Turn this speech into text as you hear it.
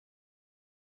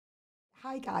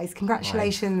Hi guys,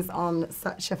 congratulations on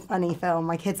such a funny film.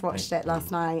 My kids watched it last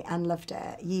night and loved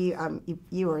it. You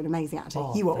were an amazing actor.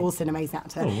 You were also an amazing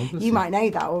actor. You might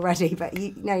know that already, but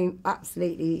you know,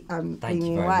 absolutely blew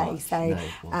me away. So,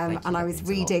 and I was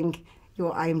reading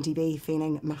your IMDb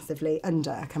feeling massively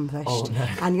underaccomplished. Oh, no.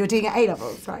 And you're doing it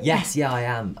A-levels, right? Yes, yeah, I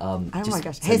am. Oh my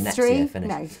gosh. History?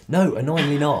 No,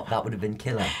 annoyingly not. That would have been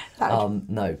killer.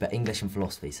 No, but English and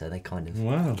philosophy, so they kind of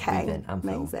okay. in and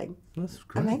Amazing. Film. That's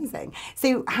great. Amazing.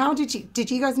 So how did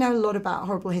you guys know a lot about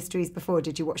Horrible Histories before?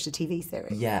 Did you watch the TV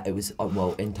series? Yeah, it was,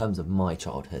 well, in terms of my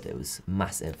childhood, it was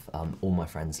massive. All my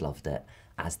friends loved it,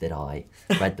 as did I.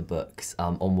 Read the books.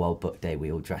 On World Book Day,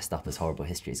 we all dressed up as Horrible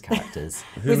Histories characters.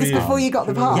 Was this before you got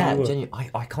the part? Yeah, genuinely.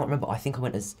 I can't remember. I think I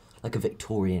went as like a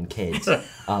Victorian kid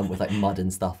with like mud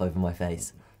and stuff over my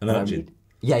face. An urchin?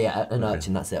 Yeah, an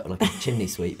urchin, that's it, like a chimney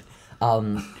sweep.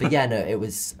 But yeah, no, it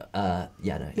was,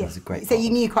 it was a great So you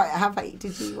knew quite,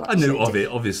 did you watch I knew it? of it,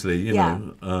 obviously, you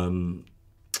know.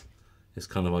 It's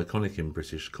kind of iconic in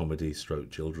British comedy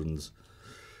stroke children's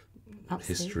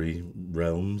history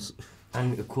realms.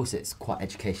 And of course it's quite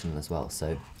educational as well,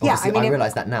 so yeah, obviously I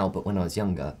realise that now, but when I was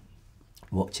younger,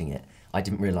 watching it, I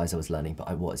didn't realise I was learning, but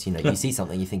I was. You know, you see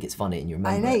something, you think it's funny, and you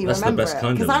remember. I know, you That's remember the best it.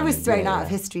 kind of Because I was learning. thrown out of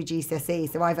history GCSE,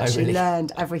 so I've actually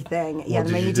learned everything. Yeah,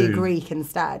 they made me do Greek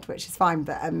instead, which is fine,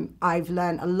 but I've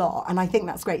learned a lot, and I think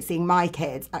that's great seeing my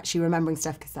kids actually remembering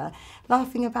stuff because they're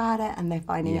laughing about it and they're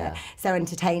finding it so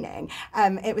entertaining.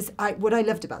 What I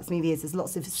loved about this movie is there's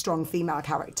lots of strong female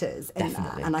characters in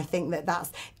there, and I think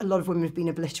that's a lot of women have been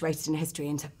obliterated in history,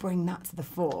 and to bring that to the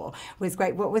fore was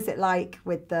great. What was it like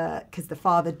with because the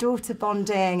father-daughter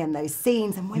bonding and those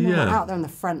scenes and women were out there on the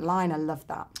front line? I love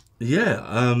that. Yeah,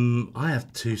 I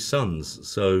have two sons,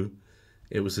 so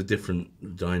it was a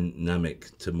different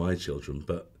dynamic to my children,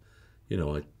 but you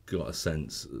know, I got a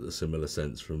similar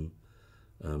sense from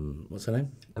what's her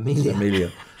name?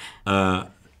 Amelia.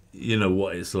 You know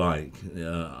what it's like.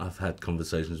 I've had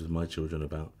conversations with my children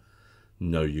about,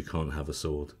 no, you can't have a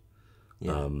sword.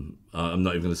 I'm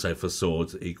not even going to say if a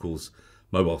sword equals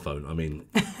mobile phone. I mean,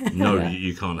 no,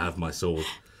 you can't have my sword.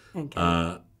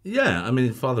 Okay. Yeah, I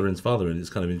mean, fathering. It's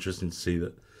kind of interesting to see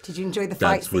that. Did you enjoy the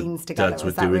fight scenes together? Dads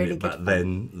were doing it back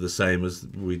then the same as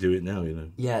we do it now, you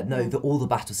know. Yeah, no, all the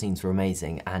battle scenes were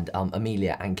amazing, and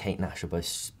Amelia and Kate Nash are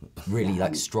both really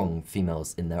like strong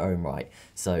females in their own right.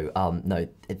 So no,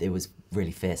 it was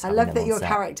really fierce. I love that your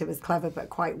character was clever but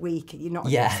quite weak. You're not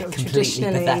sort of completely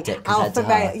traditionally pathetic alpha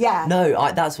male. Yeah.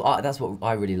 No, that's what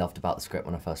I really loved about the script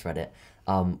when I first read it.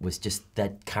 Was just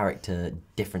their character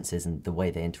differences and the way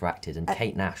they interacted, and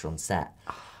Kate Nash on set.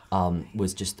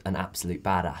 Was just an absolute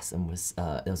badass, and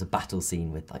there was a battle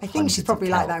scene with like. I think she's probably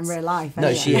like that in real life.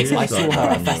 No, she is. I saw her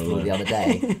at a festival the other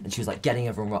day, and she was like getting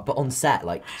everyone right. But on set,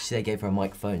 like they gave her a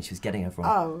microphone, she was getting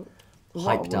everyone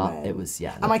hyped up. It was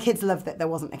And my kids loved that there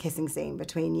wasn't a kissing scene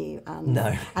between you and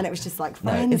and it was just like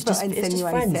friends, it was just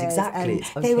friends, exactly.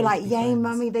 And they were like, "Yay,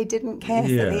 mummy!" They didn't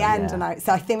kiss at the end, and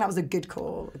so I think that was a good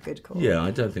call. Yeah,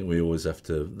 I don't think we always have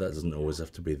to. That doesn't always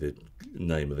have to be the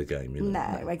name of the game, you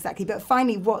know. No, exactly. But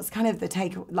finally, what's kind of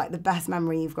the best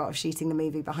memory you've got of shooting the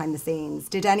movie behind the scenes?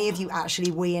 Did any of you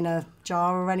actually wee in a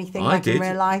jar or anything in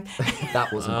real life?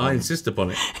 That wasn't. I insist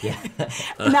upon it. Yeah.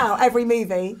 Now every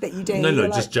movie that you do. No,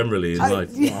 just generally in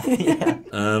life.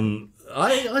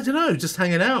 I don't know, just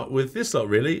hanging out with this lot,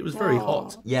 really. It was very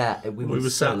hot. Yeah, we were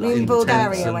sat in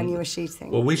Bulgaria when you were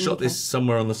shooting. Well, we shot this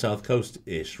somewhere on the south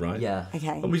coast-ish, right? Yeah. Okay.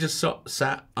 And we just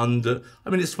sat under. I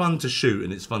mean, it's fun to shoot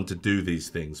and it's fun to do these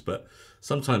things, but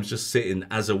sometimes just sitting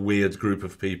as a weird group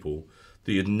of people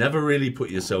that you'd never really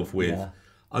put yourself with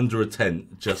under a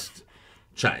tent, just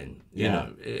chatting. You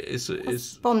know,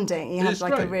 it's bonding. You had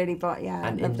like great. a really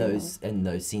And in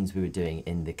those scenes we were doing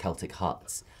in the Celtic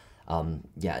huts.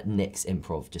 Nick's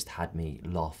improv just had me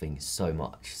laughing so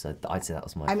much. So I'd say that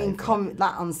was my favourite.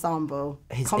 That ensemble,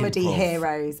 His comedy improv.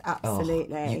 Heroes,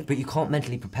 absolutely. But you can't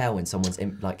mentally prepare when someone's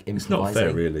improvising. It's not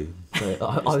fair, really. So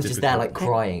I was just there like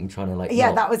crying, trying to like.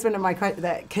 Yeah, that was one of my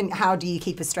questions. How do you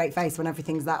keep a straight face when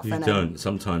everything's that funny? You don't.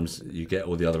 Sometimes you get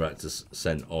all the other actors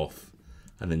sent off,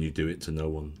 and then you do it to no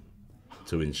one,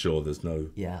 to ensure there's no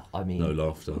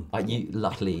laughter.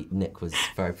 Luckily, Nick was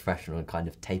very professional and kind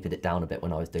of tapered it down a bit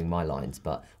when I was doing my lines,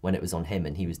 but when it was on him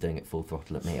and he was doing it full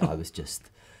throttle at me, I was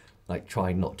just like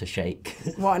trying not to shake.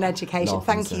 What an education.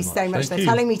 Thank you so much for Thank you.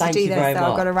 telling me to do this, so Thank you very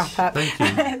I've got to wrap up.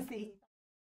 Thank you.